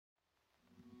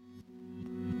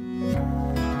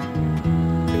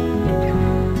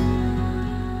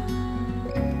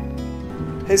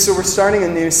Hey, so we're starting a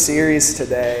new series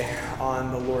today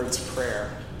on the Lord's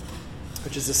Prayer,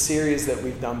 which is a series that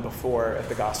we've done before at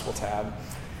the Gospel Tab,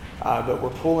 but we're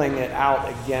pulling it out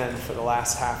again for the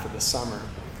last half of the summer.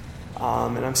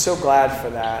 And I'm so glad for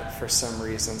that for some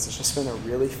reasons. It's just been a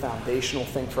really foundational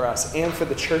thing for us and for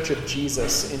the Church of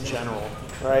Jesus in general,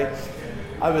 right?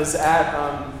 I was at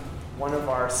one of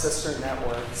our sister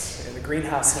networks, and the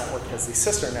Greenhouse Network has these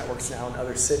sister networks now in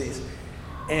other cities.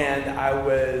 And I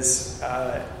was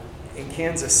in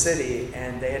Kansas City,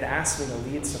 and they had asked me to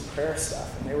lead some prayer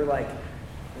stuff. And they were like,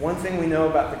 one thing we know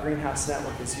about the Greenhouse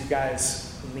Network is you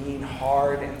guys lean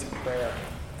hard into prayer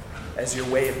as your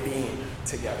way of being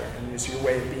together and as your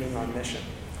way of being on mission.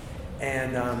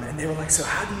 And they were like, so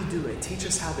how do you do it? Teach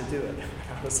us how to do it.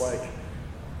 I was like,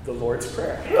 the Lord's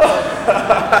Prayer.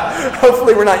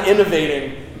 Hopefully we're not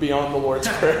innovating beyond the Lord's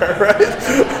Prayer, right?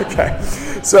 Okay.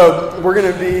 So we're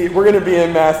gonna be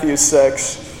in Matthew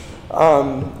 6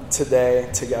 today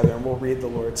together, and we'll read the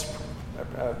Lord's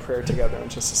Prayer together in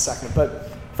just a second. But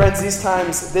friends,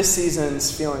 this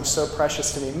season's feeling so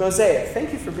precious to me. Mosaic,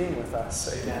 thank you for being with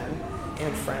us again,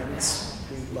 and friends,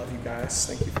 we love you guys.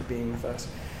 Thank you for being with us.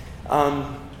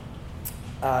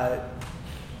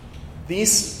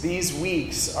 These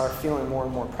weeks are feeling more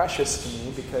and more precious to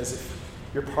me because if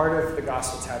you're part of the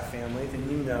Gospel Tab family, then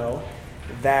you know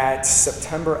that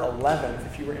September 11th,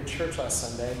 if you were in church last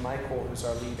Sunday, Michael, who's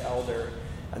our lead elder,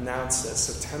 announced that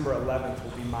September 11th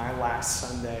will be my last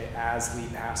Sunday as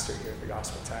lead pastor here at the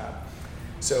Gospel Tab.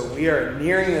 So we are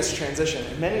nearing this transition.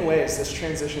 In many ways, this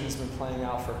transition has been playing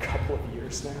out for a couple of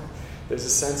years now. There's a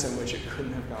sense in which it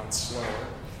couldn't have gone slower.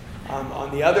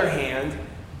 On the other hand,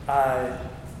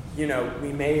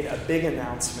 we made a big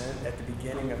announcement at the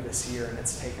beginning of this year, and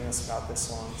it's taken us about this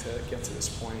long to get to this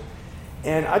point.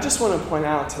 And I just want to point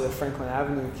out to the Franklin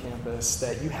Avenue campus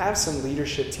that you have some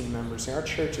leadership team members. Our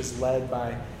church is led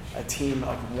by a team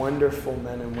of wonderful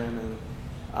men and women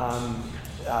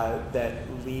that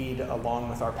lead along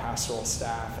with our pastoral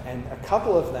staff. And a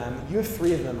couple of them, you have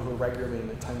 3 of them who are regularly in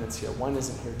attendance here. One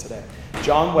isn't here today.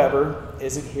 John Weber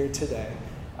isn't here today.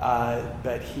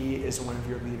 But he is one of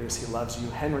your leaders. He loves you.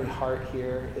 Henry Hart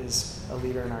here is a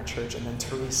leader in our church. And then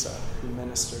Teresa, who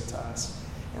ministered to us.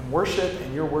 And worship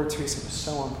and your word, Teresa, was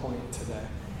so on point today.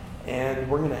 And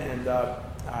we're going to end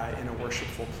up in a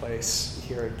worshipful place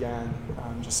here again,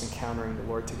 just encountering the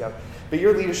Lord together. But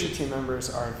your leadership team members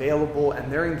are available, and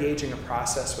they're engaging a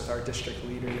process with our district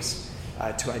leaders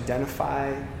to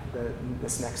identify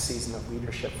this next season of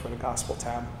leadership for the Gospel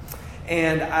Tab.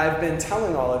 And I've been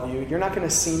telling all of you, you're not going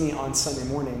to see me on Sunday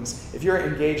mornings. If you're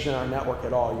engaged in our network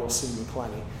at all, you'll see me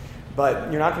plenty.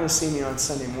 But you're not going to see me on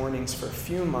Sunday mornings for a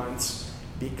few months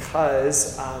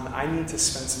because I need to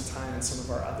spend some time in some of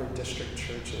our other district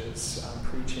churches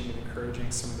preaching and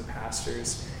encouraging some of the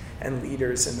pastors and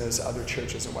leaders in those other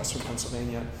churches in Western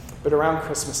Pennsylvania. But around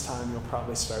Christmas time, you'll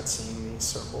probably start seeing me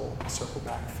circle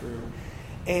back through.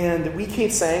 And we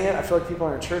keep saying it. I feel like people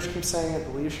in our church keep saying it.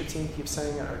 The leadership team keeps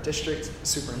saying it. Our district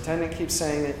superintendent keeps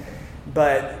saying it.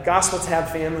 But Gospel Tab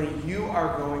family, you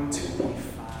are going to be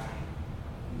fine.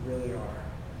 You really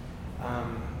are.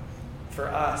 For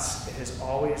us, it has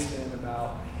always been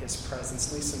about his presence,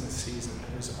 at least in this season.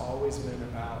 It has always been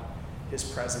about his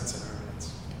presence in our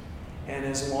midst. And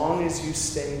as long as you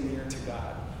stay near to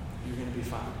God, you're going to be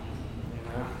fine.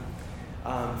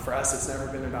 For us, it's never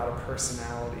been about a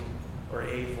personality or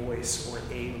a voice, or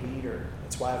a leader.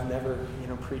 That's why I've never,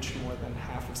 preached more than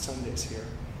half of Sundays here.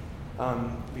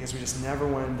 Because we just never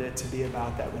wanted it to be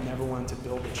about that. We never wanted to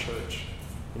build a church,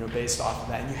 based off of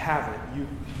that. And you haven't.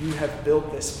 You have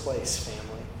built this place,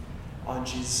 family, on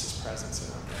Jesus' presence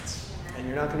in our midst. And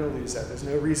you're not going to lose that. There's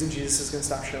no reason Jesus is going to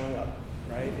stop showing up,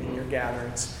 right? In your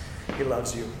gatherings. He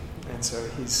loves you. And so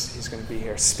he's going to be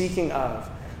here. Speaking of,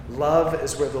 love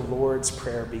is where the Lord's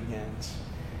Prayer begins.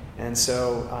 And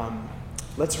so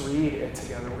let's read it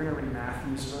together. We're going to read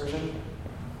Matthew's version.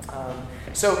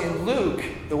 So in Luke,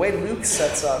 the way Luke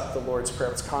sets up the Lord's Prayer,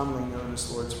 what's commonly known as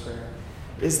the Lord's Prayer,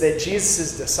 is that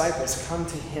Jesus' disciples come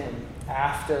to him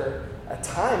after a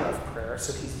time of prayer,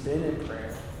 so he's been in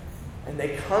prayer, and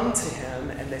they come to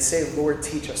him and they say, Lord,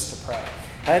 teach us to pray.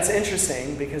 Now, that's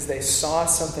interesting because they saw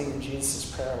something in Jesus'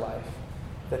 prayer life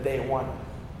that they wanted,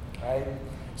 right?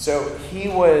 So he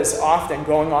was often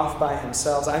going off by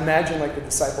himself. I imagine like the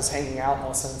disciples hanging out, and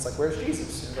all of a sudden it's like, where's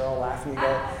Jesus? And they're all laughing and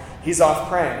go, he's off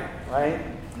praying, right?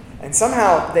 And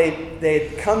somehow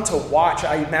they'd come to watch.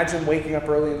 I imagine waking up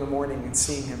early in the morning and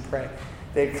seeing him pray.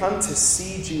 They'd come to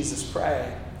see Jesus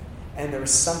pray, and there was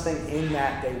something in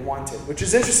that they wanted, which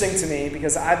is interesting to me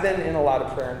because I've been in a lot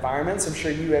of prayer environments. I'm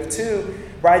sure you have too,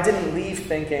 where I didn't leave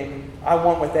thinking, I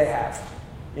want what they have.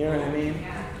 You know what I mean?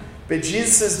 Yeah. But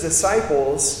Jesus'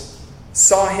 disciples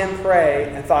saw him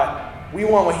pray and thought, we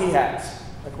want what he has.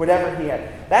 Like whatever he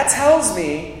had. That tells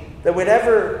me that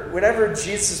whatever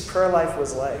Jesus' prayer life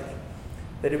was like,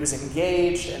 that it was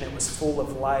engaged and it was full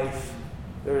of life.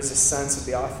 There was a sense of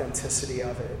the authenticity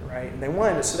of it, right? And they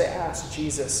wanted, so they asked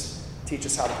Jesus, teach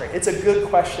us how to pray. It's a good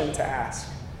question to ask.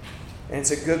 And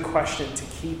it's a good question to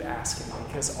keep asking,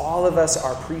 because all of us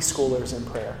are preschoolers in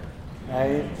prayer,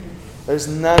 right? There's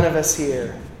none of us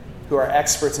here who are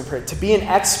experts in prayer. To be an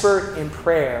expert in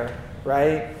prayer,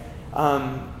 right,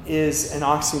 is an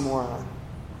oxymoron.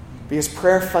 Because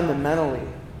prayer fundamentally,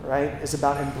 right, is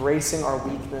about embracing our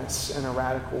weakness in a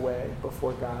radical way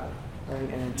before God, right,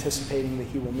 and anticipating that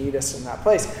he will meet us in that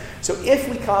place. So if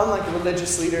we come like the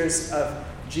religious leaders of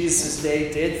Jesus'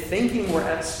 day did, thinking we're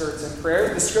experts in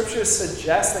prayer, the scriptures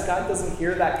suggest that God doesn't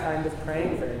hear that kind of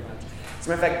praying very much. As a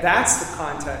matter of fact, that's the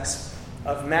context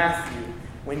of Matthew.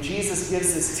 When Jesus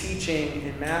gives this teaching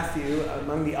in Matthew,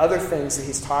 among the other things that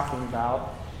he's talking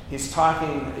about, he's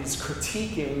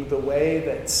critiquing the way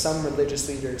that some religious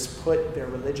leaders put their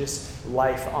religious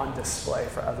life on display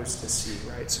for others to see,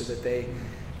 right? So that they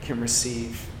can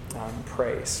receive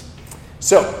praise.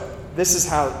 So, this is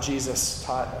how Jesus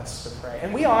taught us to pray.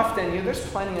 And we often, there's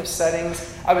plenty of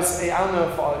settings. I don't know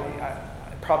if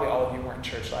probably all of you weren't in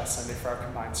church last Sunday for our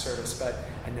combined service, but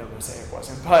I know Mosaic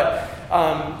wasn't. But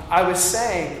I was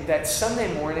saying that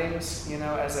Sunday mornings,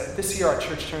 this year our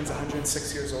church turns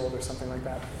 106 years old or something like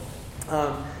that.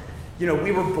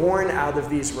 We were born out of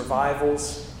these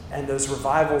revivals, and those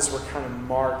revivals were kind of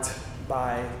marked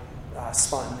by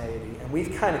spontaneity. And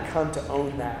we've kind of come to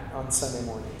own that on Sunday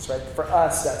mornings, right? For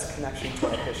us, that's a connection to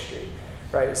our history,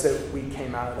 right? So we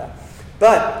came out of that.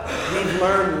 But we've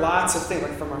learned lots of things,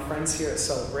 like from our friends here at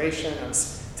Celebration. I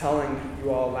was telling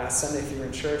you all last Sunday, if you were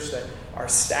in church, that our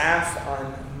staff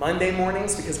on Monday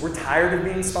mornings, because we're tired of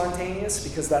being spontaneous,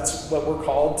 because that's what we're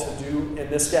called to do in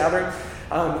this gathering,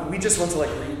 we just want to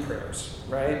read prayers,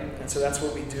 right? And so that's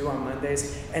what we do on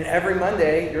Mondays. And every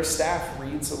Monday, your staff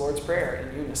reads the Lord's Prayer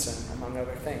in unison, among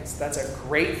other things. That's a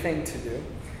great thing to do.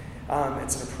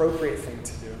 It's an appropriate thing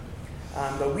to do.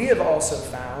 But we have also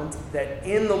found that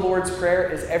in the Lord's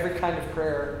Prayer is every kind of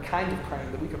praying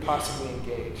that we could possibly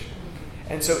engage.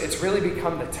 And so it's really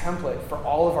become the template for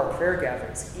all of our prayer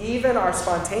gatherings, even our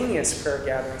spontaneous prayer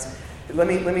gatherings. Let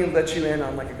me let you in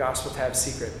on a Gospel Tab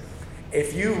secret.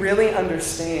 If you really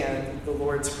understand the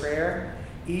Lord's Prayer,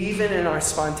 even in our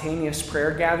spontaneous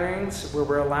prayer gatherings where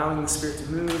we're allowing the Spirit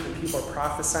to move and people are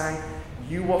prophesying,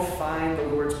 you will find the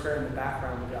Lord's Prayer in the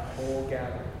background of that whole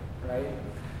gathering, right?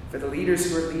 For the leaders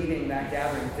who are leading that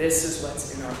gathering, this is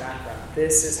what's in our background.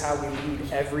 This is how we lead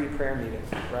every prayer meeting,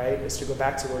 right? Is to go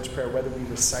back to the Lord's Prayer, whether we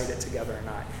recite it together or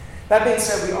not. That being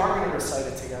said, we are going to recite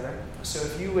it together. So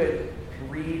if you would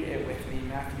read it with me,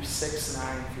 Matthew 6,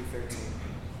 9 through 13.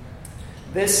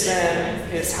 This then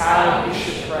is how we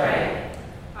should pray.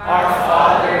 Our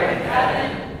Father in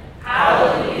heaven,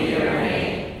 hallowed be your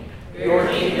name. Your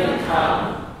kingdom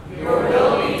come, your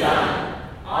will be done,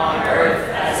 on earth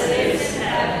as it is in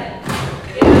heaven.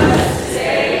 Give us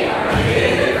today our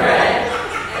daily bread,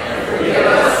 and forgive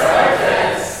us our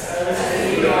debts,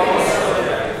 as we also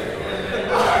forgive.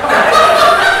 And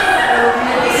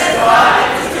lead us not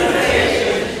into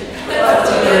temptation, but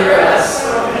deliver us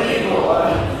from evil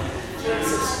one.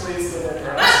 Jesus, please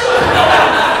deliver us.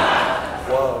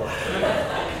 Whoa.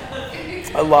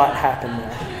 A lot happened there.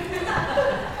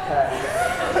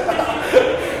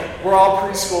 We're all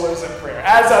preschoolers in prayer.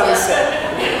 As I was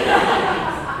saying,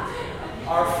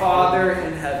 our Father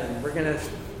in heaven. We're going to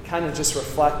kind of just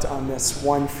reflect on this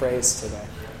one phrase today.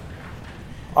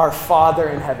 Our Father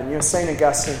in heaven. St.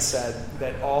 Augustine said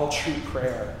that all true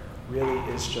prayer really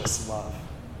is just love.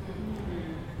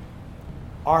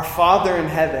 Our Father in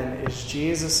heaven is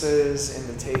Jesus'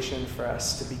 invitation for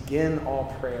us to begin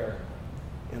all prayer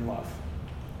in love.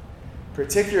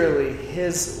 Particularly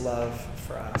his love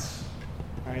for us.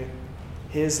 Right?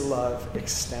 His love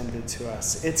extended to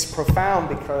us. It's profound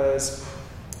because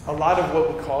a lot of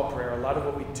what we call prayer, a lot of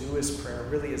what we do as prayer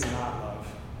really is not love.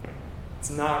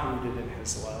 It's not rooted in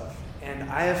his love. And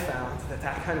I have found that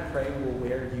that kind of praying will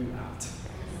wear you out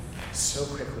so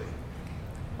quickly.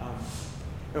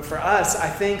 For us, I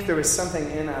think there was something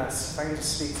in us, if I can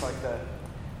just speak to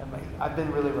I've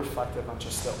been really reflective on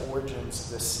just the origins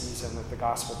of this season with the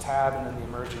Gospel Tab and then the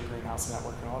Emerging Greenhouse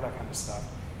Network and all that kind of stuff.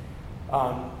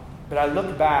 But I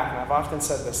look back, and I've often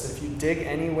said this, that if you dig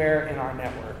anywhere in our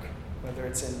network, whether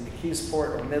it's in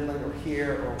McKeesport or Midland or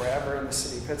here or wherever in the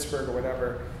city of Pittsburgh or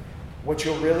whatever, what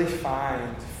you'll really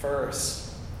find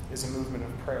first is a movement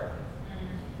of prayer.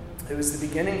 It was the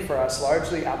beginning for us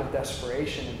largely out of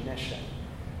desperation and mission.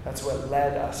 That's what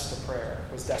led us to prayer,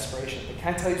 was desperation. But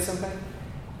can I tell you something?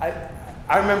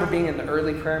 I remember being in the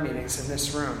early prayer meetings in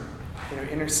this room,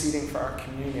 interceding for our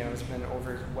communion. It's been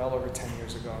well over 10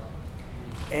 years ago.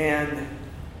 And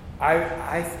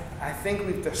I think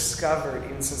we've discovered,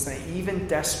 even since then, even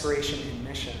desperation in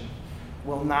mission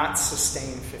will not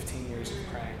sustain 15 years of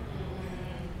praying.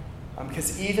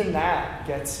 Because even that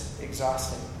gets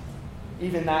exhausting.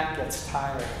 Even that gets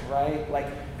tiring, right?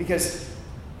 Because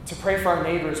to pray for our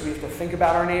neighbors, we have to think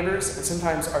about our neighbors, and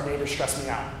sometimes our neighbors stress me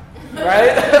out,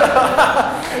 right?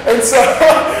 and so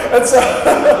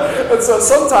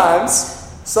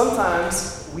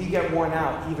sometimes we get worn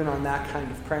out even on that kind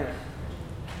of praying.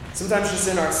 Sometimes just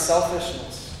in our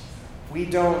selfishness, we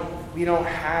don't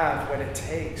have what it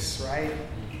takes, right?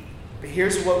 But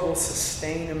here's what will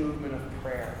sustain a movement of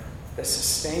prayer, that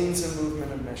sustains a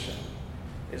movement of mission,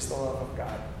 is the love of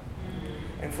God.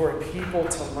 And for a people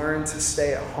to learn to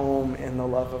stay at home in the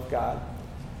love of God.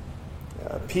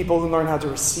 People who learn how to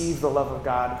receive the love of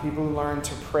God. People who learn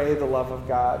to pray the love of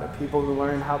God. People who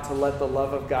learn how to let the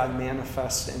love of God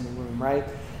manifest in the room, right?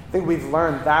 I think we've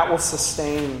learned that will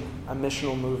sustain a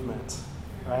missional movement,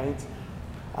 right?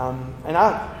 And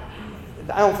I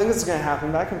don't think this is going to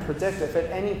happen, but I can predict if at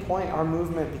any point our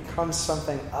movement becomes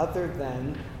something other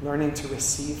than learning to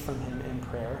receive from Him in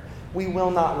prayer, we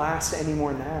will not last any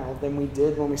more now than we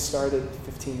did when we started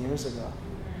 15 years ago,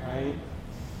 right?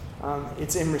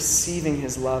 It's in receiving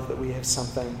His love that we have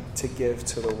something to give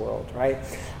to the world, right?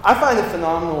 I find it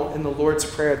phenomenal in the Lord's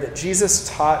Prayer that Jesus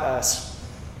taught us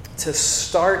to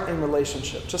start in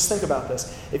relationship. Just think about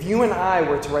this. If you and I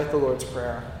were to write the Lord's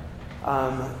Prayer,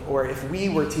 or if we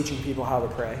were teaching people how to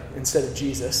pray instead of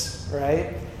Jesus,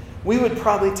 right? We would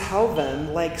probably tell them,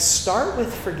 start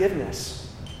with forgiveness.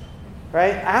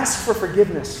 Right? Ask for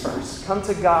forgiveness first. Come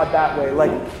to God that way.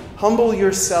 Humble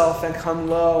yourself and come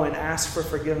low and ask for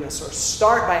forgiveness. Or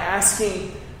start by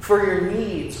asking for your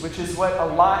needs, which is what a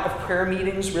lot of prayer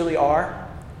meetings really are.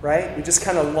 Right? We just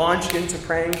kind of launch into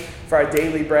praying for our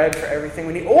daily bread, for everything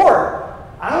we need. Or,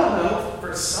 I don't know,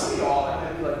 for some of y'all, I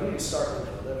might be like, we need to start with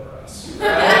deliver us.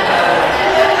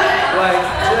 Right?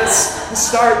 Just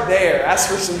start there. Ask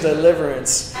for some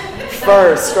deliverance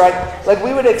first, right?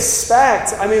 We would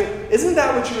expect, isn't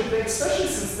that what you would think? Especially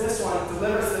since this one,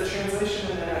 delivers the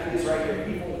translation in the NIV is right here,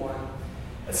 evil one.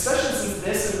 Especially since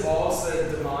this involves the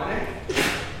demonic,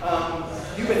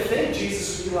 you would think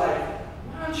Jesus would be like,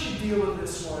 why don't you deal with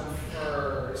this one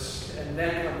first and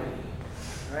then come to me,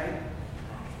 right?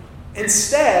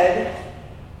 Instead,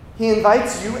 He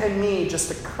invites you and me just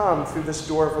to come through this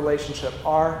door of relationship,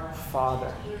 our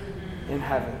Father in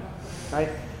heaven, right?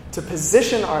 To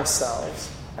position ourselves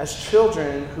as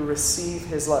children who receive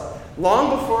His love.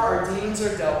 Long before our demons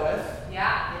are dealt with,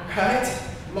 right?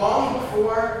 Long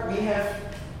before we have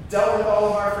dealt with all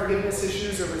of our forgiveness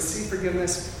issues or received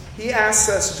forgiveness, He asks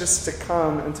us just to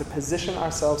come and to position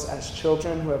ourselves as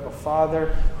children who have a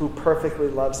Father who perfectly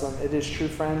loves them. It is true,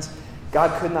 friends.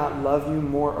 God could not love you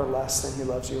more or less than He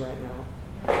loves you right now.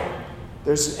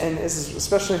 And this is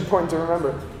especially important to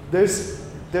remember.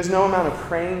 There's no amount of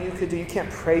praying you could do. You can't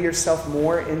pray yourself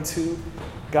more into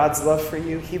God's love for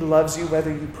you. He loves you whether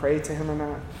you pray to Him or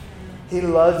not. He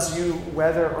loves you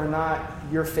whether or not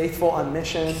you're faithful on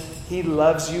mission. He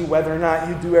loves you whether or not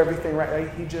you do everything right.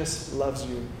 He just loves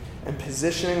you. And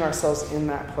positioning ourselves in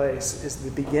that place is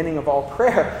the beginning of all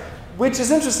prayer, which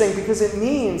is interesting because it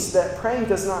means that praying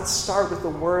does not start with the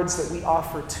words that we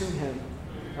offer to Him,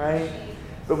 right?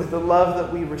 But with the love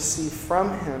that we receive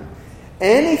from Him.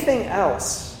 Anything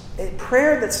else, a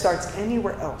prayer that starts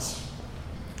anywhere else,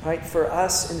 right, for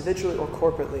us individually or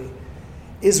corporately,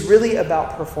 is really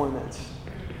about performance.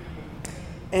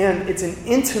 And it's an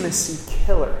intimacy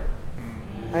killer,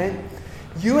 right?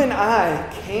 You and I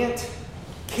can't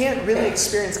really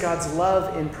experience God's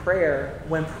love in prayer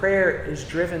when prayer is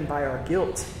driven by our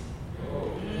guilt,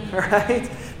 right?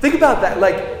 Think about that.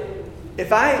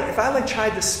 If I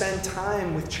tried to spend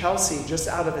time with Chelsea just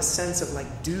out of a sense of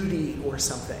duty or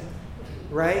something,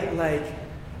 right?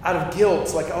 Out of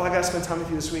guilt, I gotta spend time with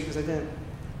you this week because I didn't.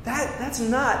 That's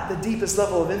not the deepest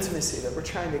level of intimacy that we're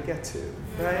trying to get to,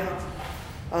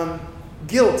 right?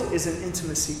 Guilt is an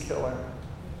intimacy killer,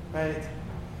 right?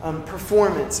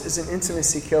 Performance is an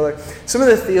intimacy killer. Some of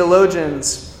the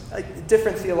theologians,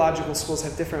 different theological schools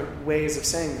have different ways of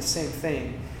saying the same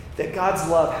thing, that God's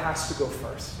love has to go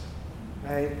first.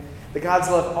 Right? That God's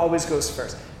love always goes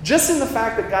first. Just in the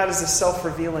fact that God is a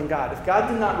self-revealing God. If God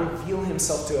did not reveal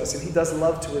Himself to us, and He does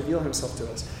love to reveal Himself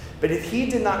to us, but if He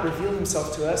did not reveal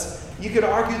Himself to us, you could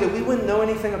argue that we wouldn't know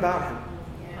anything about Him.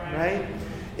 Right?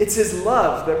 It's his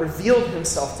love that revealed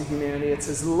himself to humanity. It's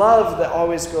his love that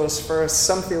always goes first.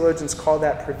 Some theologians call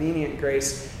that prevenient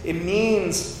grace. It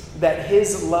means that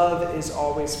his love is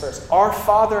always first. Our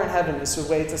Father in heaven is a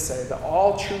way to say that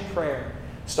all true prayer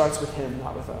starts with him,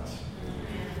 not with us.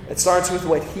 It starts with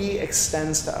what he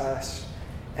extends to us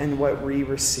and what we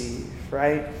receive,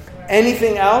 right?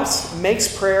 Anything else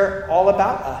makes prayer all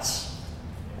about us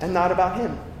and not about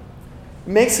him. It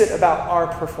makes it about our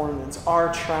performance,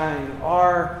 our trying,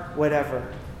 our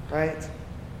whatever, right?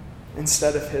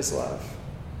 Instead of his love.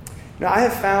 Now, I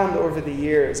have found over the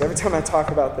years, every time I talk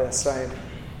about this, I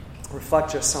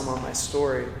reflect just some on my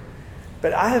story.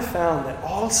 But I have found that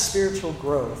all spiritual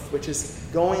growth, which is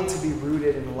going to be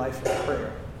rooted in a life of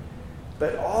prayer,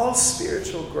 but all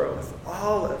spiritual growth,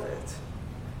 all of it,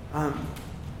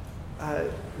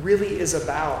 really is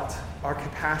about our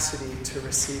capacity to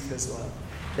receive his love.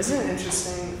 Isn't it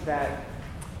interesting that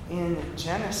in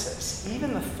Genesis,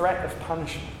 even the threat of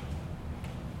punishment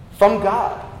from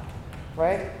God,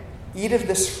 right? Eat of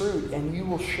this fruit and you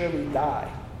will surely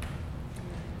die.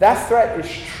 That threat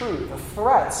is true. The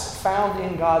threats found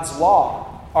in God's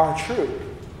law are true,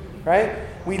 right?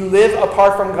 We live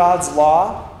apart from God's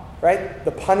law, right?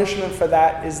 The punishment for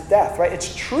that is death, right?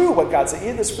 It's true what God said.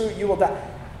 Eat of this fruit, you will die.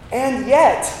 And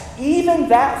yet, even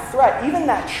that threat, even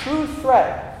that true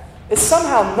threat, is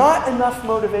somehow not enough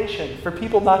motivation for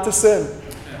people not to sin,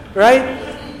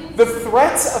 right? The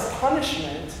threats of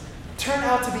punishment turn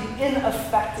out to be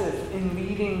ineffective in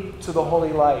leading to the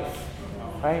holy life,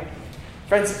 right?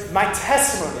 Friends, my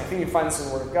testimony, I think you find this in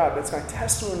the Word of God, but it's my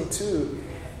testimony too,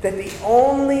 that the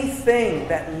only thing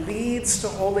that leads to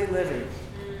holy living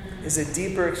is a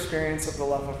deeper experience of the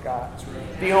love of God.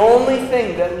 The only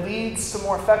thing that leads to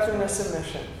more effectiveness in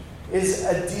mission is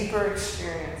a deeper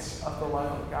experience of the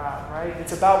love of God, right?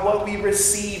 It's about what we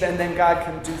receive and then God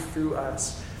can do through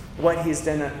us what he's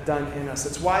done in us.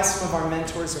 It's why some of our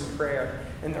mentors in prayer,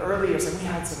 in the early years, and we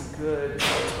had some good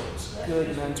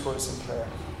mentors in prayer.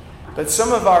 But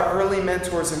some of our early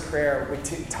mentors in prayer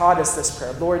taught us this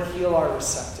prayer: Lord, heal our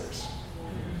receptors.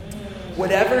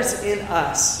 Whatever's in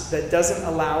us that doesn't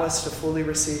allow us to fully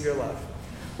receive your love,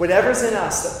 whatever's in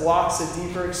us that blocks a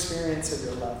deeper experience of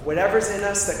your love, whatever's in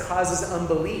us that causes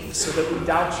unbelief so that we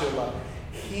doubt your love,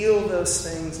 heal those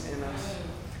things in us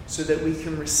so that we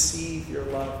can receive your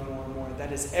love more and more. That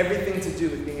has everything to do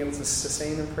with being able to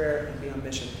sustain in prayer and be on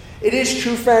mission. It is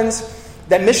true, friends,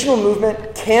 that missional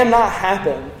movement cannot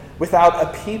happen without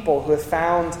a people who have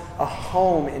found a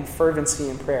home in fervency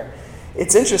in prayer.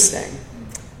 It's interesting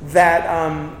that,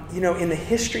 in the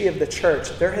history of the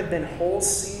church, there have been whole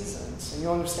seasons, and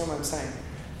you'll understand what I'm saying.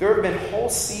 There have been whole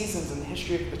seasons in the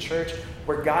history of the church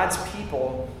where God's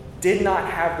people did not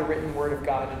have the written word of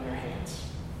God in their hands,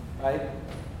 right?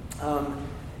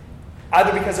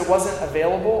 Either because it wasn't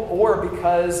available or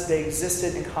because they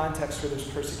existed in contexts where there's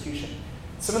persecution.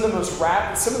 Some of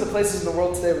the places in the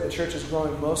world today where the church is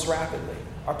growing most rapidly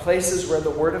are places where the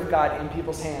word of God in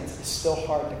people's hands is still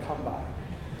hard to come by,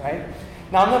 right?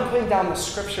 Now, I'm not putting down the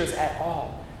scriptures at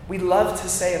all. We love to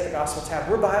say at the Gospel Tab,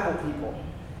 we're Bible people,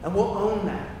 and we'll own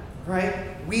that,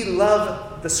 right? We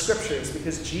love the scriptures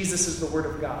because Jesus is the Word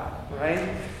of God,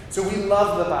 right? So we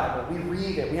love the Bible. We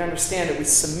read it. We understand it. We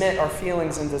submit our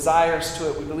feelings and desires to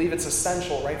it. We believe it's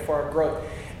essential, right, for our growth.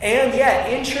 And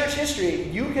yet, in church history,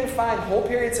 you can find whole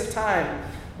periods of time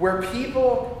where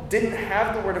people didn't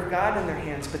have the Word of God in their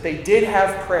hands, but they did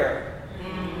have prayer.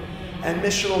 And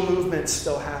missional movements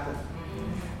still happen.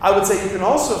 I would say you can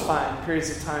also find periods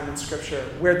of time in Scripture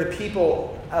where the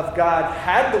people of God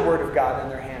had the Word of God in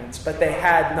their hands, but they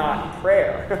had not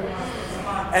prayer.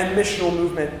 And missional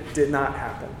movement did not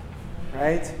happen,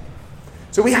 right?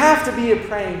 So we have to be a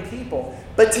praying people.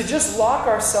 But to just lock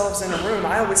ourselves in a room,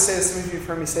 I always say this, some of you have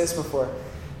heard me say this before,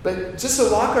 but just to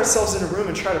lock ourselves in a room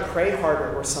and try to pray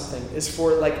harder or something is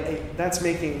for that's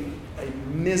making a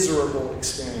miserable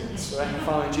experience, right?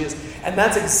 Following Jesus. And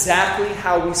that's exactly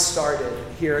how we started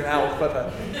here at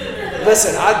Aliquippa.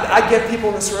 Listen, I get people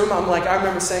in this room, I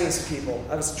remember saying this to people.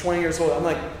 I was 20 years old. I'm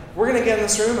like, we're going to get in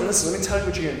this room and listen, let me tell you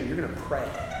what you're going to do. You're going to pray.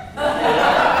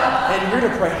 And you're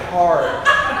going to pray hard.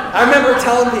 I remember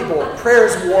telling people,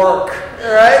 prayers work,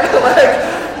 right?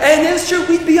 And it's true,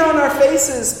 we'd be on our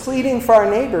faces pleading for our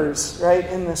neighbors, right,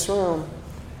 in this room.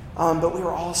 But we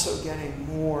were also getting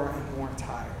more and more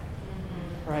tired,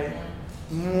 right?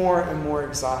 More and more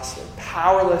exhausted,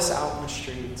 powerless out in the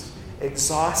streets,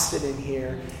 exhausted in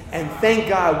here. And thank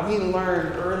God we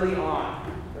learned early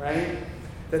on, right,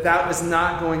 that was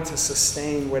not going to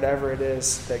sustain whatever it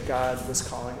is that God was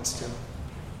calling us to.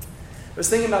 I was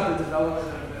thinking about the development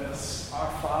of this, Our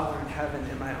Father in Heaven,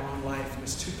 in my own life. And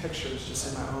there's two pictures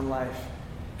just in my own life.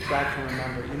 that I can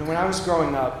remember. When I was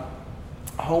growing up,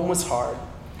 home was hard,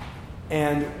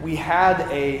 and we had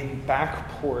a back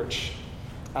porch.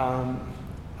 I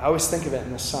always think of it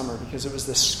in the summer because it was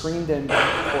this screened-in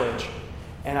back porch.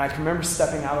 And I can remember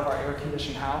stepping out of our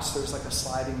air-conditioned house. There was like a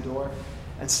sliding door,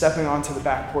 and stepping onto the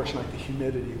back porch and like the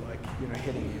humidity,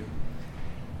 hitting you.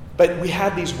 But we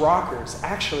had these rockers.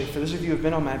 Actually, for those of you who have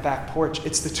been on my back porch,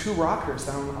 it's the 2 rockers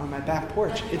that are on my back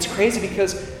porch. It's crazy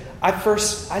because I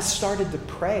started to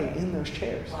pray in those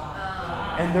chairs.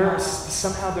 Wow. And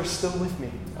somehow they're still with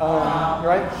me.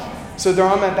 Right? So they're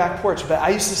on my back porch. But I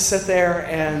used to sit there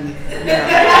and,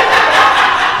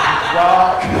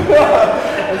 rock.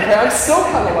 Okay, I'm still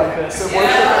kind of like this at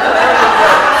worship.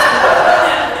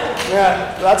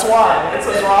 Yeah, that's why. It's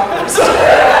those rockers.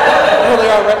 Really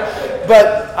are, right?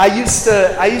 But I used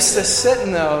to sit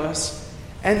in those.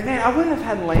 And man, I wouldn't have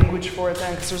had language for it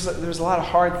then because there's a lot of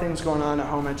hard things going on at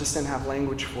home. I just didn't have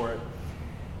language for it.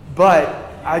 But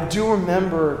I do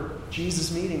remember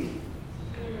Jesus meeting me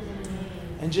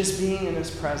and just being in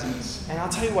his presence. And I'll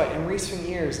tell you what, in recent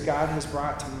years, God has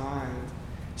brought to mind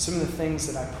some of the things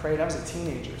that I prayed. I was a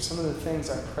teenager. Some of the things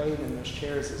I prayed in those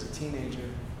chairs as a teenager.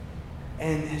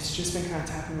 And it's just been kind of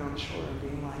tapping me on the shoulder and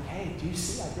being like, hey, do you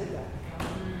see I did that?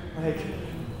 Like,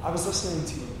 I was listening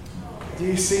to you. Do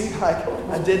you see? Like,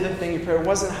 I did the thing you prayed. It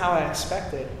wasn't how I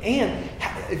expected. And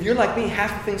if you're like me,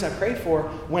 half the things I pray for,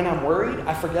 when I'm worried,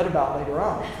 I forget about later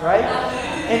on, right?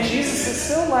 And Jesus is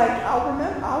still like, I'll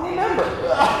remember,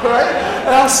 right? And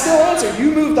I'll still answer.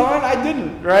 You moved on, I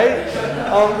didn't, right?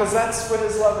 Because that's what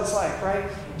his love is like, right?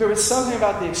 There was something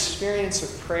about the experience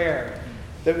of prayer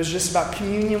that was just about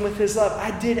communion with his love.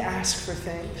 I did ask for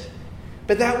things,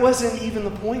 but that wasn't even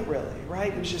the point, really,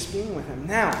 right? It was just being with him.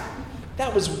 Now,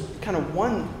 that was kind of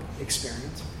one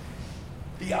experience.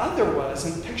 The other was,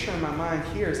 and the picture in my mind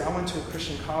here is I went to a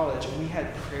Christian college and we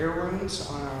had prayer rooms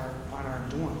on our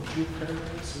dorm. Did you have prayer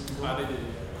rooms? I did.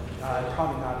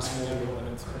 Probably not as many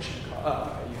in Christian college.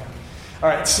 Oh, okay, you have. All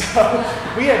right, so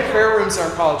we had prayer rooms in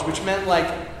our college, which meant like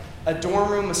a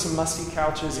dorm room with some musty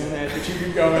couches in it that you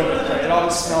could go in and pray. It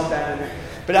always smelled bad in there.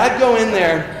 But I'd go in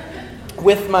there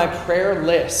with my prayer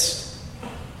list.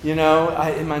 In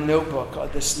my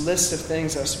notebook, this list of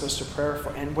things I was supposed to pray for.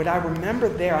 And what I remember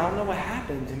there, I don't know what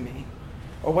happened in me,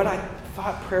 or what I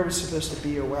thought prayer was supposed to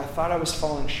be, or where I thought I was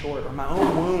falling short, or my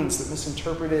own wounds that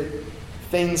misinterpreted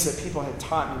things that people had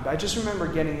taught me. But I just remember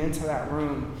getting into that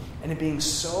room and it being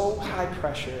so high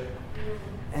pressure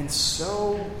and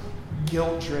so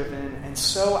guilt-driven, and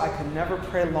so I could never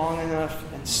pray long enough,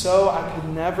 and so I could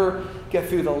never get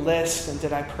through the list, and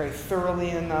did I pray thoroughly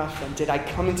enough, and did I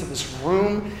come into this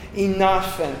room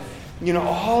enough, and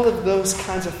all of those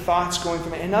kinds of thoughts going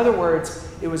through me. In other words,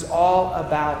 it was all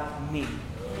about me.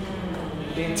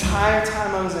 The entire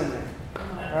time I was in there,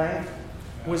 right,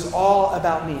 was all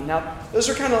about me. Now, those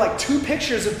are kind of like 2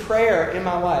 pictures of prayer in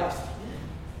my life,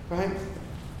 right?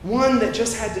 One that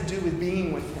just had to do with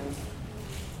being with him,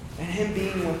 and him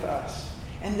being with us.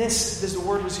 And this, as the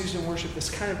word was used in worship,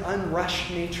 this kind of unrushed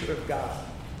nature of God.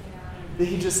 That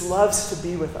he just loves to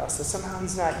be with us. That somehow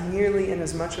he's not nearly in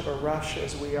as much of a rush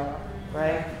as we are,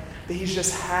 right? That he's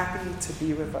just happy to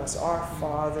be with us, our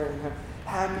Father, and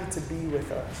happy to be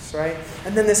with us, right?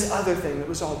 And then this other thing that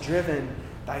was all driven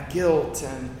by guilt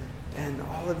and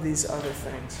all of these other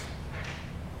things.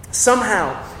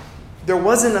 Somehow, there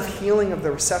was enough healing of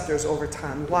the receptors over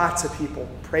time. Lots of people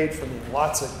prayed for me.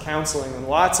 Lots of counseling and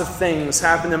lots of things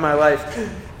happened in my life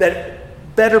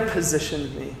that better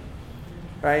positioned me,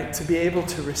 right, to be able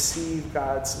to receive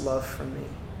God's love from me,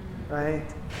 right,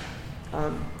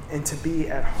 and to be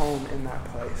at home in that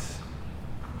place.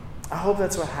 I hope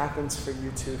that's what happens for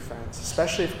you too, friends,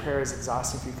 especially if prayer is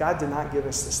exhausting for you. God did not give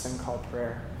us this thing called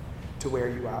prayer to wear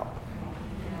you out.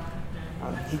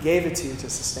 He gave it to you to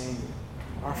sustain you.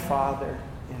 Our Father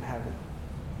in heaven,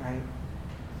 right?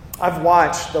 I've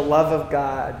watched the love of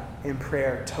God in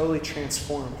prayer totally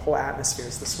transform whole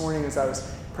atmospheres. This morning as I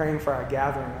was praying for our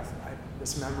gathering,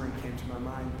 this memory came to my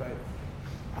mind. But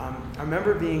I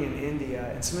remember being in India,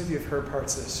 and some of you have heard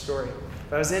parts of this story.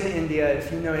 But I was in India,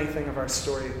 if you know anything of our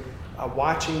story,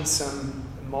 watching some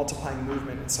multiplying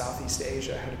movement in Southeast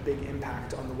Asia had a big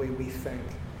impact on the way we think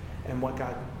and what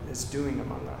God is doing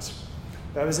among us.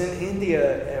 I was in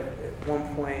India at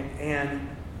one point, and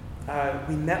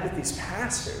we met with these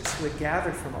pastors who had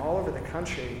gathered from all over the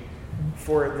country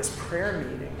for this prayer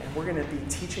meeting, and we're going to be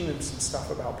teaching them some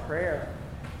stuff about prayer.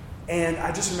 And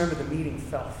I just remember the meeting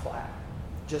fell flat,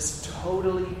 just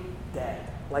totally dead.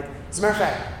 Like, as a matter of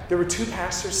fact, there were 2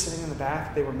 pastors sitting in the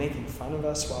back. They were making fun of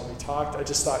us while we talked. I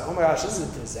just thought, oh my gosh, this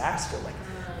is a disaster. Like,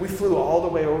 we flew all the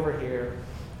way over here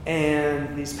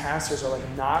And these pastors are like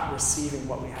not receiving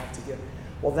what we have to give.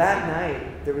 Well, that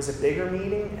night, there was a bigger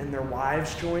meeting, and their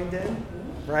wives joined in,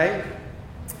 right?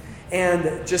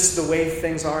 And just the way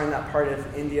things are in that part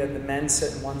of India, the men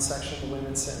sit in one section, the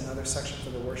women sit in another section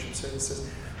for the worship services.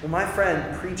 Well, my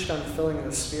friend preached on the filling of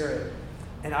the Spirit,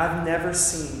 and I've never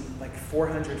seen like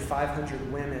 400,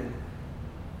 500 women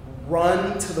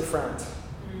run to the front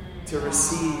to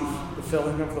receive the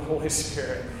filling of the Holy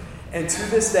Spirit. And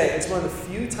to this day, it's one of the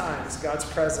few times God's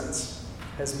presence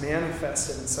has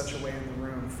manifested in such a way in the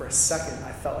room. For a second,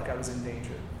 I felt like I was in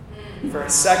danger. For a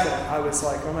second, I was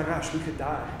like, oh my gosh, we could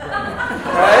die.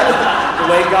 Right?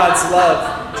 The way God's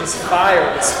love, just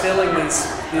fire, was filling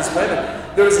these women.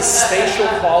 There was a spatial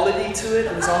quality to it.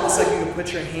 It was almost like you could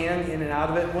put your hand in and out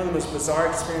of it. One of the most bizarre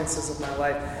experiences of my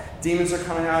life. Demons are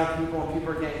coming out of people, and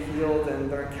people are getting healed, and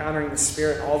they're encountering the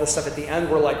Spirit, and all this stuff. At the end,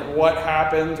 we're like, what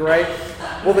happened, right?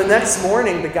 Well, the next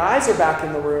morning, the guys are back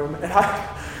in the room, and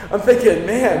I'm thinking,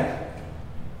 man,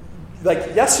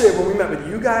 like yesterday when we met with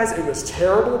you guys, it was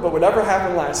terrible, but whatever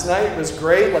happened last night was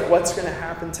great. Like, what's going to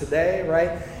happen today,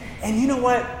 right? And you know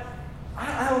what?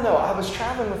 I don't know. I was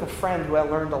traveling with a friend who I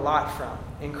learned a lot from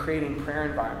in creating prayer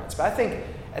environments. But I think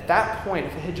at that point,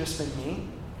 if it had just been me,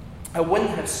 I wouldn't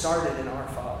have started in Our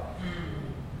Father.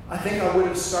 I think I would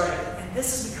have started, and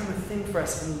this has become a thing for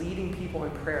us in leading people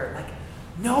in prayer. Like,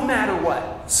 no matter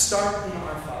what, start in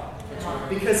Our Father.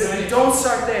 Because if we don't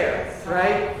start there,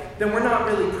 right, then we're not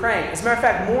really praying. As a matter of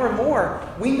fact, more and more,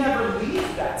 we never leave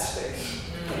that space.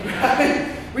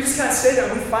 Right? We just kind of stay there,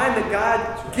 and we find that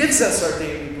God gives us our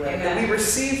daily bread, that we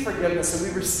receive forgiveness, and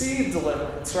we receive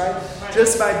deliverance, right?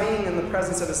 Just by being in the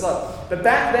presence of His love. But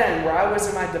back then, where I was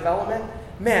in my development,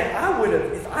 man, I would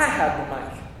have, if I had the mic,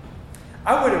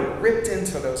 I would have ripped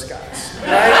into those guys, right?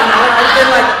 And I've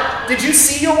been like, did you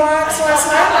see your wives last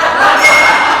night?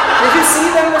 Did you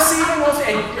see them receiving those?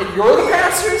 And you're the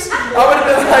pastors? I would have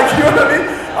been like, you know what I mean?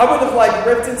 I would have like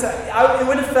ripped into, it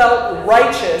would have felt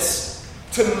righteous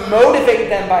to motivate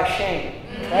them by shame,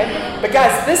 right? But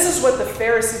guys, this is what the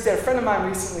Pharisees did. A friend of mine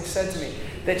recently said to me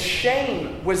that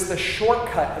shame was the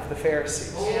shortcut of the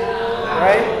Pharisees,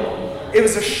 right? It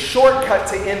was a shortcut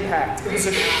to impact. It was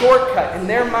a shortcut in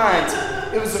their minds.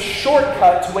 It was a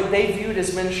shortcut to what they viewed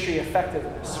as ministry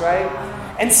effectiveness, right?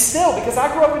 And still, because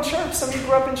I grew up in church, some of you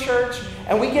grew up in church,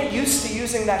 and we get used to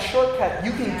using that shortcut.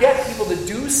 You can get people to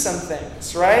do some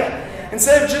things, right?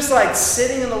 Instead of just like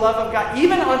sitting in the love of God,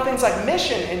 even on things like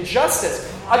mission and justice.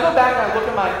 I go back and I look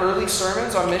at my early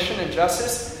sermons on mission and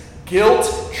justice. Guilt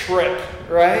trip,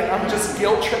 right? I'm just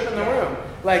guilt tripping the room.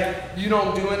 Like, you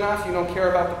don't do enough, you don't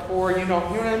care about the poor, you know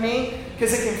what I mean?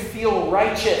 Because it can feel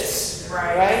righteous,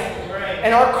 right?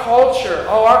 And our culture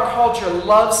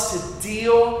loves to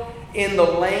deal in the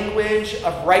language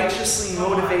of righteously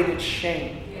motivated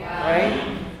shame,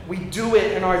 right? We do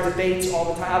it in our debates all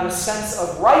the time. Out of a sense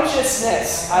of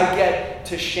righteousness, I get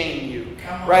to shame you,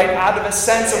 right? Out of a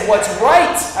sense of what's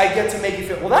right, I get to make you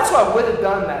feel, well, that's what I would have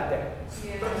done that day.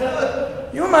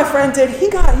 You know what my friend did? He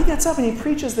gets up and he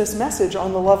preaches this message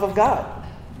on the love of God.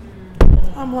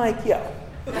 I'm like, yo.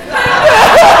 I'm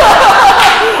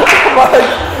like,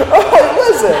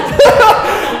 listen,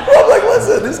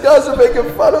 these guys are making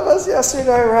fun of us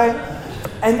yesterday, right?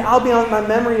 And I'll be honest, my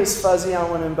memory is fuzzy. I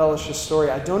don't want to embellish the story.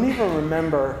 I don't even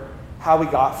remember how we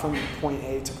got from point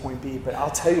A to point B, but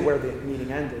I'll tell you where the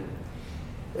meeting ended.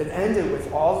 It ended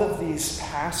with all of these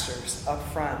pastors up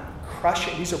front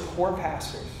crushing, these are poor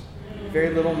pastors,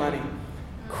 very little money,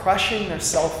 crushing their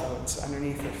cell phones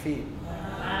underneath their feet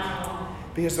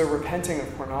because they're repenting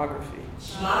of pornography.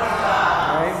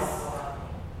 Right?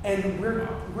 And we're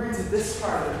into this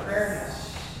part of the prayer now.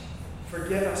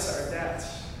 Forgive us our debts.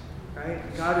 Right?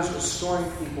 God is restoring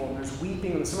people, and there's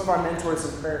weeping. And some of our mentors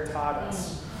in prayer taught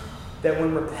us that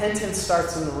when repentance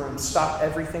starts in the room, stop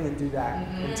everything and do that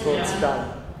until it's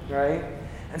done. Right?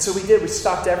 And so we did. We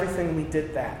stopped everything and we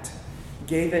did that.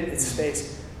 Gave it its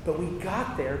space. But we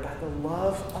got there by the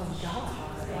love of God.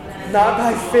 Not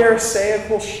by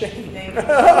pharisaical shame.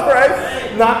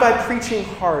 Right? Not by preaching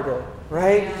harder.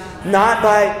 Right? Not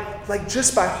by,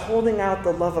 just by holding out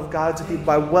the love of God to people,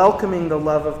 by welcoming the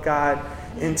love of God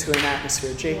into an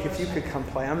atmosphere. Jake, if you could come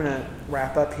play. I'm going to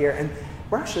wrap up here. And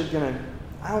we're actually going to,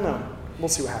 I don't know. We'll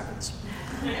see what happens.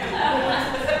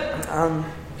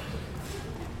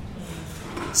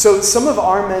 So some of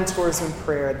our mentors in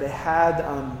prayer, they had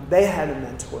a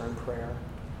mentor in prayer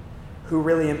who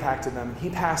really impacted them. He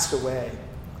passed away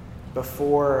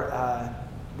before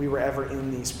we were ever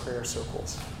in these prayer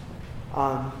circles.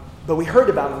 But we heard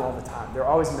about him all the time. They're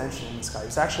always mentioning this guy. He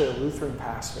was actually a Lutheran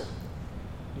pastor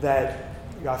that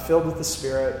got filled with the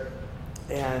Spirit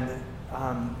and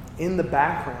in the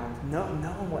background, no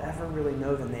one will ever really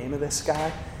know the name of this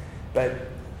guy, but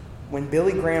when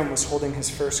Billy Graham was holding his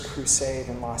first crusade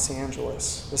in Los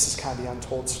Angeles, this is kind of the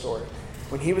untold story.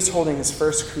 When he was holding his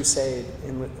first crusade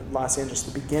in Los Angeles,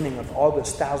 the beginning of all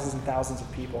those thousands and thousands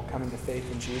of people coming to faith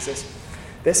in Jesus,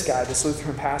 this guy, this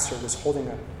Lutheran pastor, was holding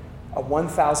a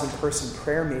 1,000-person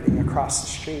prayer meeting across the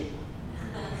street.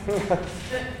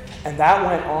 And that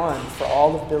went on for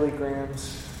all of Billy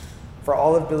Graham's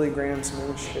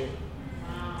ministry.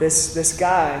 This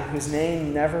guy, whose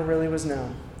name never really was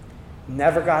known,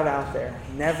 never got out there,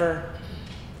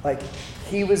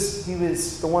 he was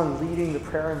the one leading the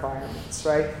prayer environments,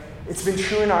 right? It's been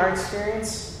true in our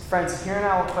experience. Friends, here in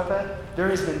Aliquippa, there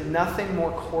has been nothing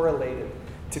more correlated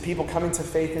to people coming to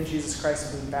faith in Jesus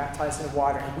Christ and being baptized in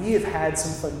water. And we have had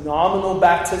some phenomenal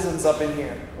baptisms up in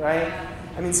here, right?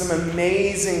 I mean, some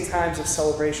amazing times of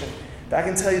celebration. But I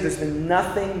can tell you there's been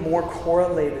nothing more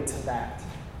correlated to that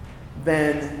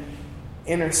than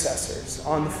intercessors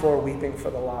on the floor weeping for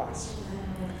the lost.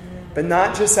 But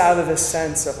not just out of the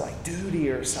sense of duty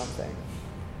or something,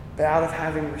 but out of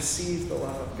having received the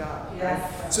love of God.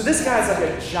 Right? So this guy's like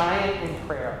a giant in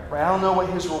prayer. Right? I don't know what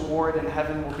his reward in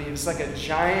heaven will be. It's like a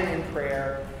giant in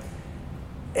prayer.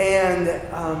 And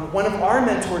one of our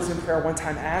mentors in prayer one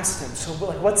time asked him, so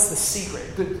what's the secret?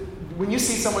 When you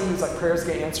see someone who's prayers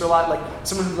get answered a lot, like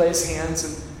someone who lays hands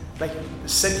and the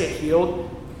sick get healed,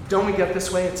 don't we get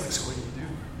this way? It's so what do you do?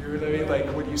 You know what I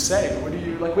mean? What do you say? What do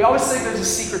you, we always think there's a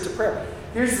secret to prayer.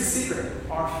 Here's the secret.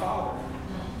 Our Father.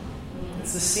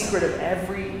 It's the secret of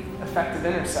every effective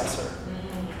intercessor.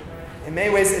 In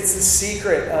many ways, it's the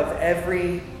secret of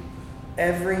every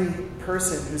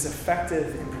person who's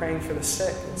effective in praying for the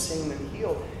sick and seeing them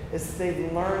healed, is that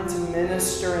they've learned to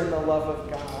minister in the love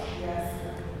of God. Yes.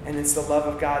 And it's the love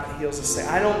of God that heals the sick.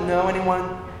 I don't know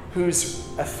anyone who's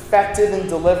effective in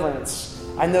deliverance.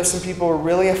 I know some people who are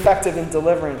really effective in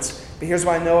deliverance, but here's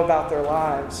what I know about their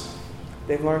lives.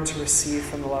 They've learned to receive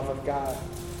from the love of God,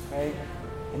 right?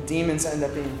 And demons end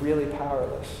up being really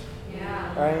powerless,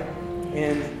 right?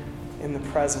 In the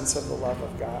presence of the love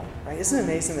of God. Right? Isn't it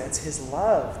amazing that it's His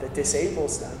love that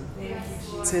disables them?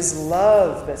 It's His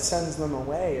love that sends them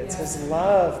away. It's His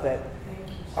love that...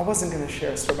 I wasn't going to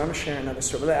share a story, but I'm going to share another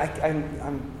story. But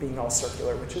I'm being all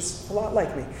circular, which is a lot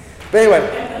like me. But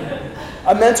anyway,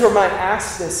 a mentor of mine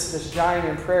asked this giant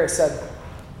in prayer, said,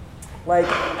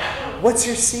 what's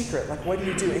your secret? What do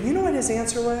you do? And you know what his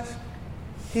answer was?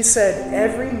 He said,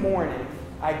 every morning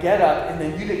I get up, and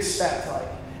then you'd expect,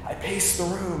 I pace the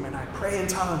room, and I pray in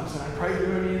tongues, and I pray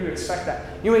through, you'd expect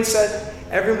that. You know what he said?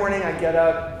 Every morning I get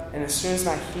up, and as soon as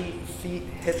my feet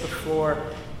hit the floor,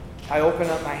 I open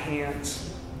up my hands,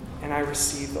 and I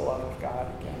receive the love of God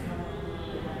again.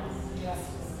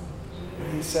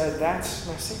 And he said, that's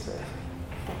my secret.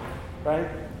 Right?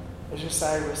 It's just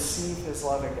I receive His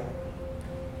love again.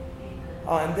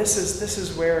 And this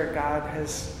is where God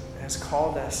has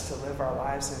called us to live our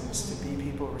lives in, is to be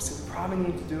people who receive. We probably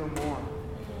need to do it more.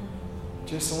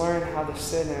 Just learn how to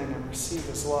sit in and receive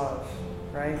His love,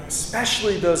 right?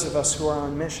 Especially those of us who are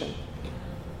on mission.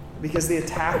 Because the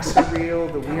attacks are real,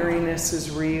 the weariness is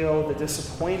real, the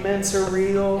disappointments are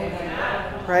real,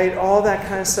 right? All that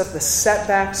kind of stuff. The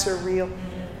setbacks are real.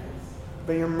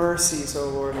 But your mercies, O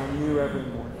Lord, are new every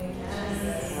morning,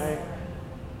 right?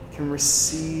 You can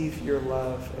receive your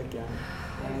love again,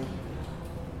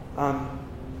 right?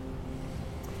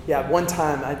 One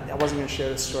time, I wasn't going to share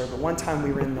this story, but one time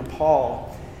we were in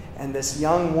Nepal, and this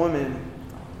young woman,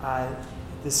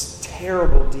 this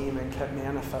terrible demon kept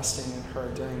manifesting in her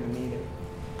during the meeting.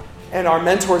 And our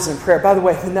mentors in prayer, by the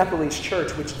way, the Nepalese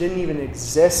church, which didn't even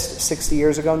exist 60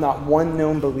 years ago, not one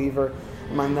known believer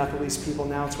among Nepalese people.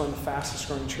 Now it's one of the fastest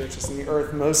growing churches in the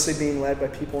earth, mostly being led by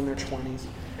people in their 20s.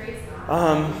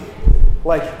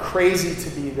 Crazy to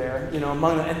be there,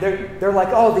 among them. And they're like,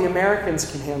 oh, the Americans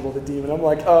can handle the demon. I'm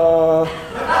like, yeah.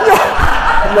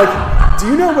 I'm like, do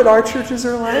you know what our churches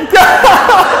are like?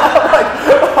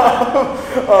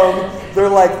 They're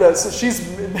like this. So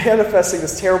she's manifesting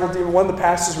this terrible demon. One of the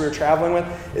pastors we were traveling with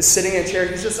is sitting in a chair.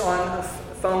 He's just on a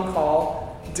phone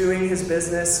call doing his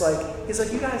business. He's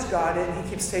like, you guys got it. And he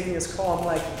keeps taking his call. I'm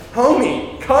like,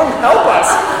 homie, come help us.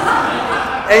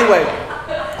 Anyway,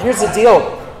 here's the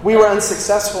deal. We were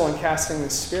unsuccessful in casting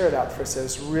this spirit out for us. It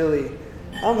was really,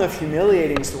 I don't know if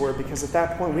humiliating is the word, because at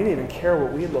that point we didn't even care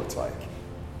what we looked like.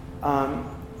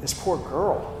 This poor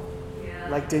girl,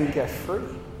 didn't get free.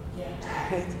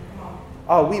 Right?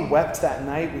 Oh, we wept that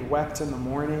night. We wept in the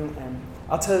morning. And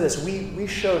I'll tell you this, we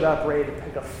showed up ready to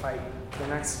pick a fight the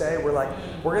next day. We're like,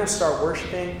 we're going to start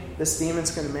worshiping. This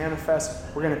demon's going to manifest.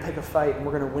 We're going to pick a fight, and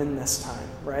we're going to win this time,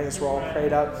 right? As we're all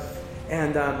prayed up.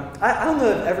 And I don't know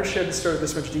if I've ever shared this story with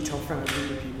this much detail in front of a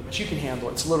group of people, but you can handle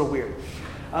it. It's a little weird.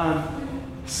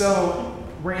 So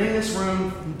we're in this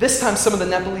room. This time some of the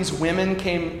Nepalese women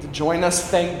came to join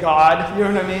us, thank God. You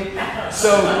know what I mean?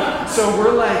 So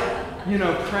we're like,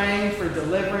 praying for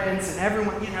deliverance, and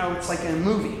everyone, it's like in a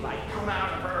movie, like, come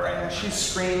out of her, and she's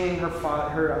screaming.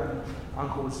 Her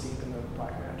uncle was deep in the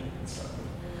black magic and stuff.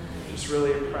 Just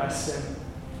really oppressed.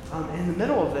 And in the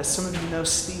middle of this, some of you know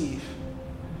Steve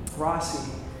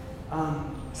Rossi.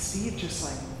 Steve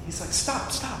he's like,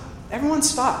 stop, everyone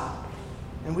stop.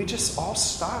 And we just all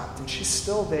stopped, and she's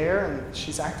still there, and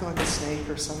she's acting like a snake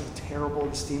or something terrible.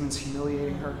 This demon's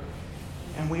humiliating her.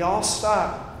 And we all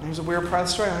stopped. There's a weird part of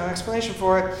the story. I don't have an explanation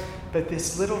for it. But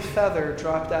this little feather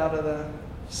dropped out of the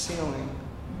ceiling.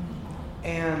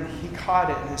 And he caught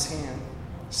it in his hand,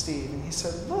 Steve. And he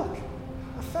said, look,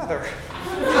 a feather.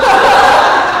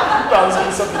 I thought it was going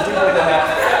to be something deeper than that.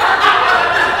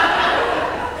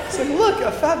 He said, look,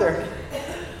 a feather.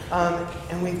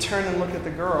 And we turn and look at the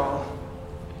girl.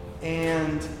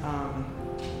 And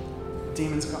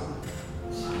demon's gone.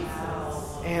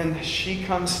 And she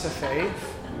comes to faith.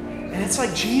 And it's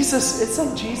like Jesus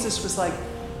was like,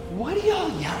 what are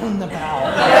y'all yelling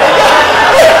about?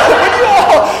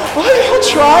 Why are y'all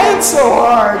trying so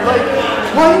hard? Like,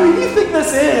 what do you think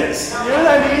this is? You know what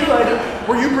I mean? Like,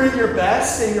 where you bring your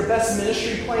best and your best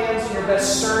ministry plans and your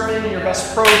best sermon and your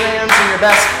best programs and your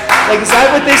best, like, is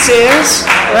that what this is?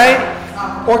 Right?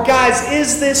 Or guys,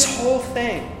 is this whole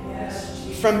thing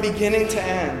from beginning to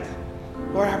end?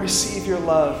 Lord, I receive your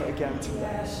love again today.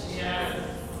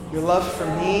 Your love for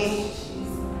me,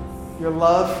 your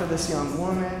love for this young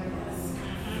woman,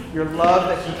 your love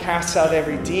that can cast out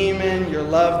every demon, your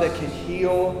love that can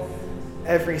heal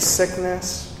every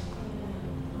sickness.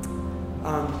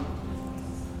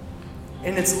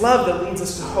 And it's love that leads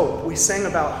us to hope. We sang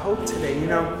about hope today.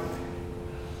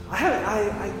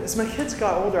 As my kids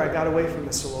got older, I got away from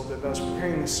this a little bit, but I was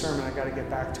preparing this sermon. I got to get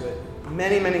back to it.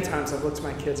 Many, many times I've looked at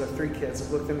my kids. I have 3 kids.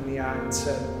 I've looked them in the eye and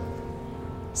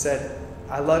said,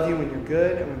 I love you when you're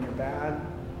good and when you're bad,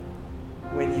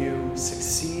 when you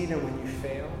succeed and when you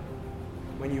fail,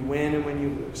 when you win and when you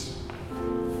lose.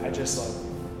 I just love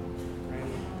you.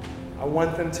 Right? I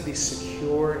want them to be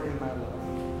secure in my love.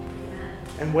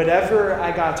 And whatever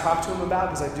I got to talk to them about,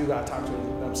 because I do got to talk to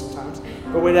them sometimes,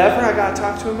 but whatever I got to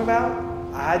talk to them about,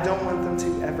 I don't want them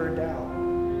to ever doubt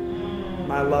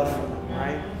my love for them,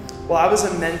 right? Well, I was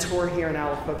a mentor here in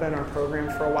Aliquippa in our program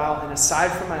for a while, and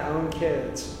aside from my own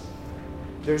kids,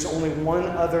 there's only one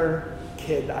other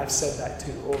kid that I've said that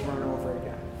to over and over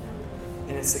again.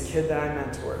 And it's the kid that I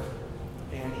mentored.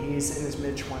 And he's in his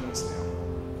mid-20s now.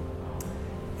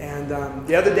 And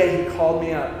the other day he called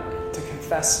me up to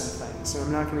confess some things. And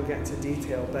I'm not going to get into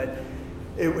detail, but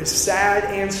it was sad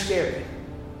and scary.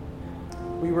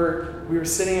 We were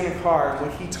sitting in a car, and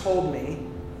what he told me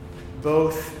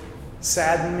both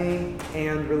saddened me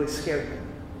and really scared me.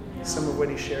 Some of what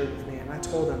he shared with me. And I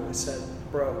told him, I said,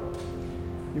 bro,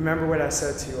 you remember what I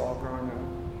said to you all growing up?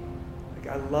 Like,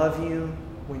 I love you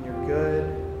when you're good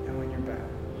and when you're bad.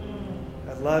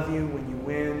 I love you when you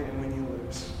win and when you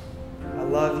lose. I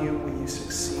love you when you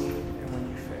succeed and when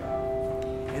you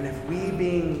fail. And if we,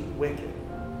 being wicked,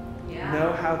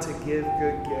 know how to give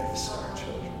good gifts to our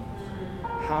children,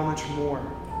 how much more,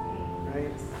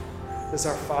 right, does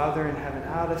our Father in heaven,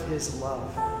 out of his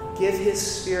love, give his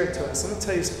Spirit to us? Let me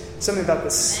tell you something about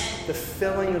this, the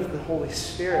filling of the Holy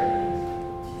Spirit.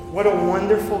 What a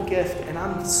wonderful gift. And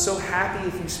I'm so happy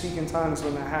if you speak in tongues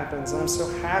when that happens. And I'm so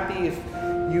happy if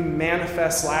you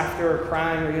manifest laughter or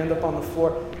crying or you end up on the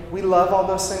floor. We love all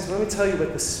those things. But let me tell you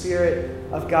what the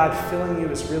Spirit of God filling you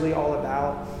is really all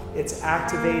about. It's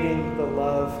activating the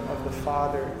love of the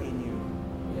Father in you.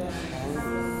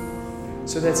 Okay?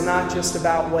 So that's not just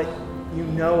about what you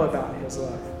know about his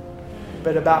love,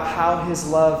 but about how his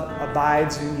love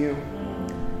abides in you,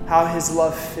 how his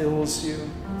love fills you,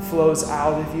 flows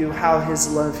out of you, how his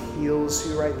love heals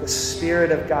you, right? The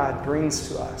Spirit of God brings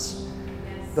to us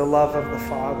the love of the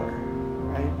Father,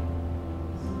 right?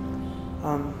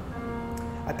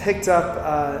 I picked up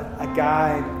a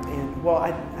guy, and, well,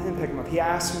 I didn't pick him up. He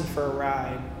asked me for a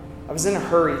ride. I was in a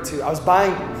hurry, too. I was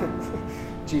buying,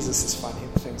 Jesus is funny,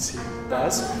 the things he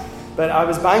does. But I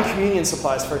was buying communion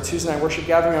supplies for a Tuesday night worship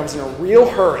gathering. I was in a real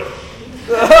hurry.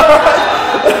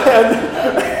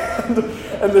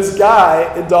 And this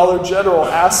guy in Dollar General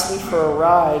asked me for a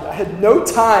ride. I had no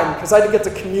time because I had to get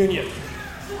to communion.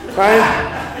 Right?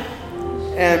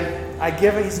 And I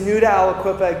give him, he's new to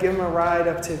Aliquippa. I give him a ride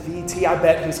up to VT. I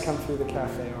bet he's come through the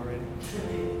cafe already.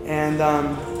 And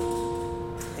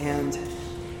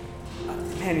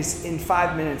man, he's in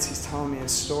 5 minutes he's telling me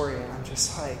his story, and I'm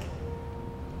just like,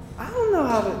 I don't know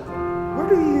where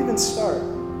do you even start?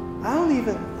 I don't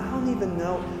even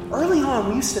know. Early on,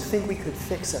 we used to think we could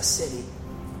fix a city.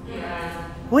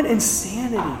 What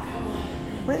insanity.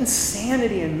 What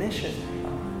insanity in mission,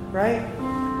 right?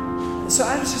 So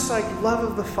I was just like, love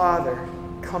of the Father,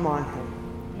 come on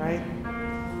him, right?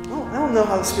 I don't know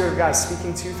how the Spirit of God is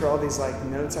speaking to you through all these like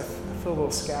notes. I feel a little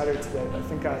scattered today, but I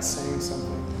think God is saying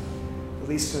something, at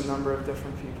least to a number of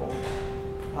different people.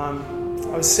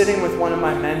 I was sitting with one of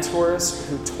my mentors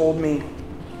who told me,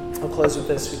 I'll close with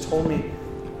this, who told me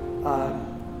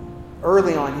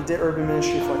early on, he did urban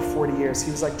ministry for like 40 years. He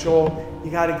was like, Joel,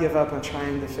 you got to give up on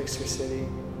trying to fix your city.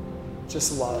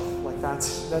 Just love. Like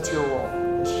that's your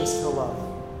role. It's just to love.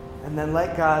 And then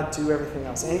let God do everything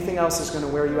else. Anything else is going to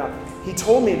wear you out. He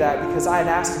told me that because I had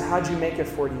asked him, how'd you make it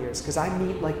 40 years? Because I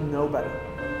meet like nobody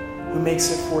who makes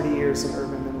it 40 years in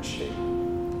urban ministry.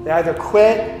 They either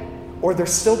quit or they're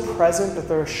still present, but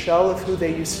they're a shell of who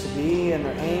they used to be, and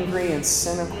they're angry and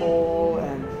cynical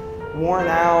and worn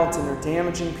out, and they're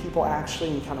damaging people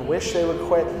actually, and you kind of wish they would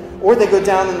quit, or they go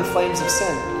down in the flames of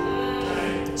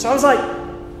sin. So I was like,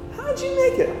 how'd you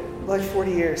make it like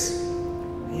 40 years?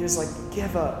 And he was like,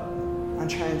 give up on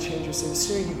trying to change your sin. The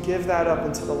sooner you give that up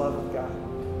into the love of God,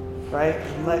 right?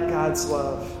 And let God's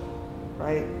love,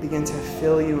 right, begin to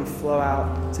fill you and flow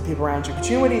out to people around you. But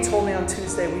you know what he told me on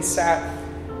Tuesday? We sat,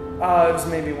 it was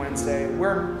maybe Wednesday.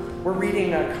 We're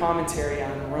reading a commentary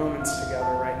on Romans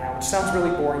together right now, which sounds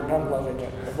really boring, but I'm loving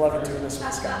it. I'm loving doing this with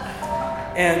this guy.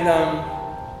 And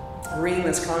reading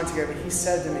this commentary, but he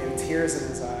said to me with tears in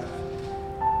his eyes,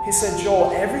 he said, Joel,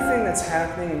 everything that's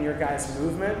happening in your guys'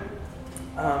 movement,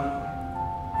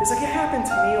 he's like, it happened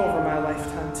to me over my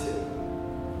lifetime too.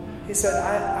 He said,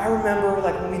 I remember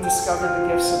like when we discovered the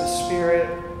gifts of the Spirit,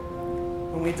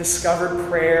 when we discovered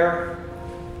prayer,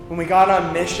 when we got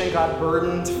on mission, got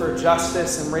burdened for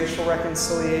justice and racial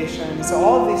reconciliation. He said,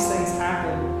 all of these things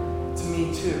happened to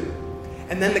me too.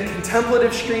 And then the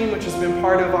contemplative stream, which has been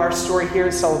part of our story here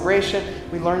at Celebration,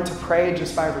 we learn to pray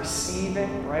just by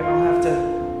receiving, right? We don't have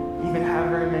to even have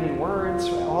very many words,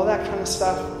 right? All that kind of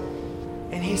stuff.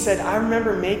 And he said, I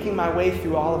remember making my way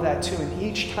through all of that too, and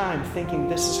each time thinking,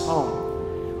 this is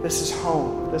home, this is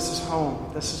home, this is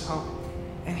home, this is home.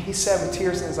 And he said with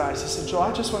tears in his eyes, he said, Joel,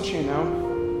 I just want you to know,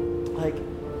 like,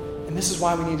 and this is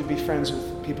why we need to be friends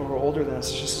with people who are older than us.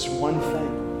 It's just this one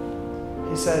thing.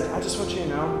 He said, I just want you to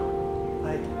know,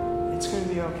 like, it's going to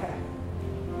be okay.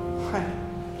 Right?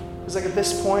 It was like at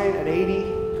this point, at 80,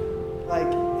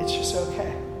 like, it's just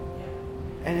okay.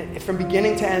 And from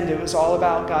beginning to end, it was all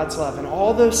about God's love. And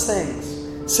all those things,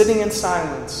 sitting in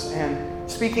silence and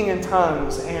speaking in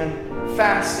tongues and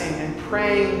fasting and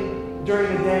praying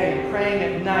during the day and praying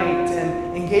at night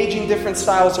and engaging different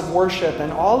styles of worship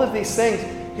and all of these things,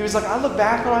 he was like, I look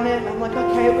back on it and I'm like,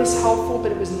 okay, it was helpful,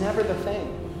 but it was never the thing.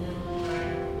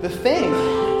 The thing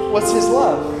was his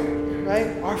love,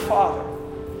 right? Our Father.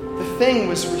 The thing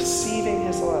was receiving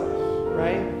his love,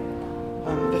 right?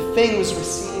 The thing was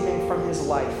receiving from his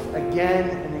life again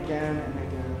and again and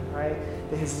again, right?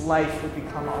 That his life would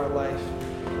become our life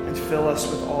and fill us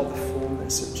with all the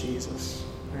fullness of Jesus,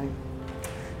 right?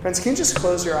 Friends, can you just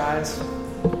close your eyes?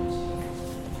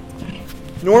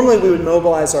 Normally we would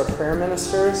mobilize our prayer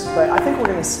ministers, but I think we're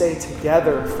going to stay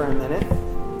together for a minute.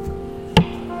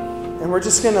 And we're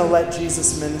just going to let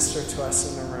Jesus minister to us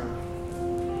in the room.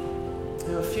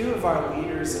 You know, a few of our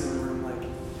leaders in the room, like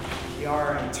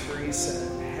Yara and Teresa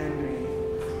and Henry,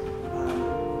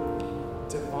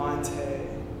 Devontae,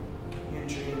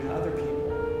 Andrew, and other people,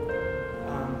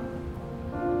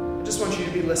 I just want you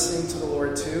to be listening to the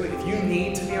Lord too. If you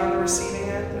need to be on the receiving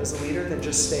end as a leader, then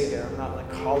just stay there. I'm not like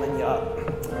calling you up,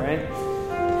 all right?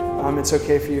 It's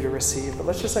okay for you to receive, but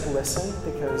let's just like listen,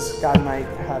 because God might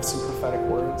have some prophetic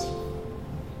words,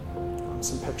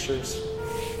 some pictures.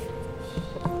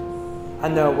 I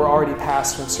know we're already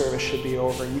past when service should be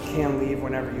over. You can leave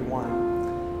whenever you want,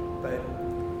 but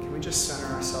can we just center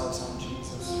ourselves on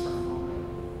Jesus for a moment?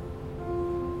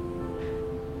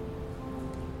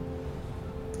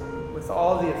 With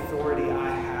all the authority I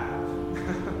have,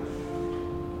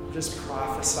 just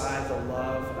prophesy the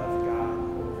love of God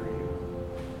over you.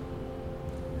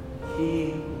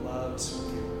 He loves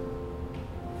you.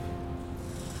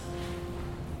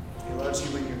 He loves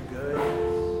you when you're good.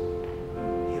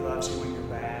 He loves you when you're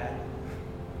bad.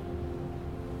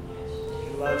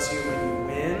 He loves you when you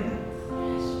win.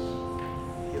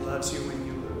 He loves you when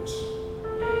you lose.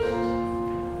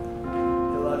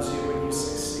 He loves you when you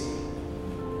succeed.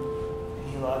 And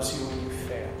he loves you when you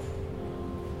fail.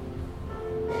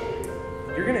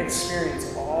 You're going to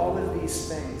experience all of these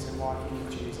things in walking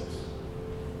with Jesus.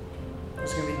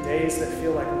 There's going to be days that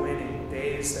feel like winning,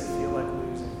 days that feel like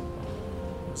losing.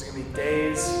 There's going to be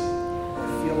days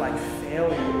that feel like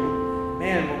failure.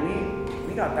 Man, when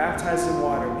we got baptized in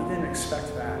water, we didn't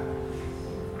expect that.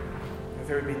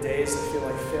 There would be days that feel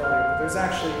like failure. But there's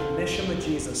actually, in mission with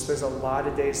Jesus, there's a lot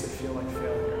of days that feel like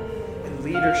failure. In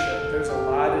leadership, there's a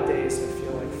lot of days that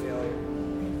feel like failure.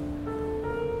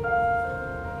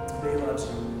 But He loves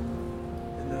you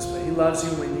in this way. He loves you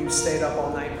when you stayed up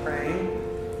all night praying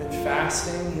and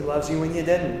fasting. He loves you when you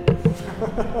didn't.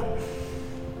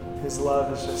 His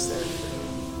love is just there for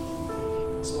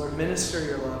you. So Lord, minister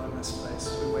your love in this place.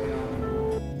 We wait on it.